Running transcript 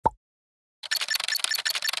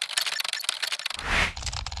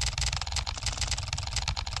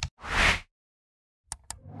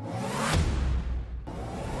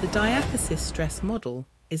The diathesis-stress model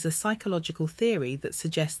is a psychological theory that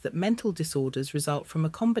suggests that mental disorders result from a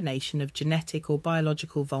combination of genetic or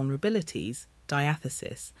biological vulnerabilities,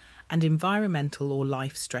 diathesis, and environmental or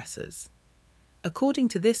life stressors. According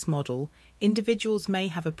to this model, individuals may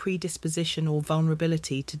have a predisposition or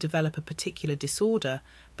vulnerability to develop a particular disorder,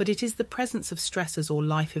 but it is the presence of stressors or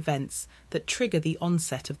life events that trigger the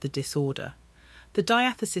onset of the disorder. The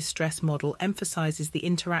diathesis-stress model emphasizes the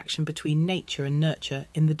interaction between nature and nurture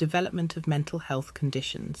in the development of mental health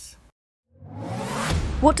conditions.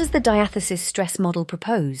 What does the diathesis-stress model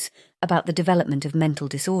propose about the development of mental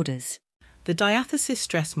disorders? The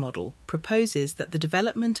diathesis-stress model proposes that the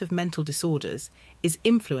development of mental disorders is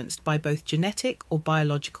influenced by both genetic or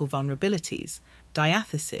biological vulnerabilities,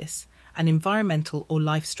 diathesis, and environmental or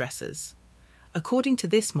life stressors. According to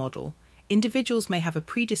this model, individuals may have a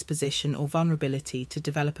predisposition or vulnerability to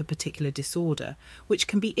develop a particular disorder, which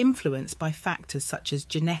can be influenced by factors such as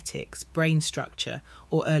genetics, brain structure,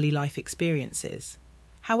 or early life experiences.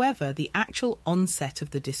 However, the actual onset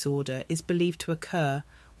of the disorder is believed to occur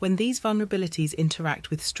when these vulnerabilities interact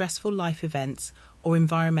with stressful life events or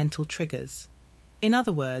environmental triggers. In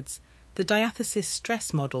other words, the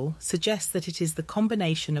diathesis-stress model suggests that it is the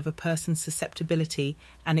combination of a person's susceptibility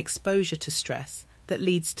and exposure to stress that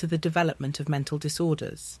leads to the development of mental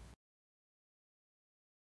disorders.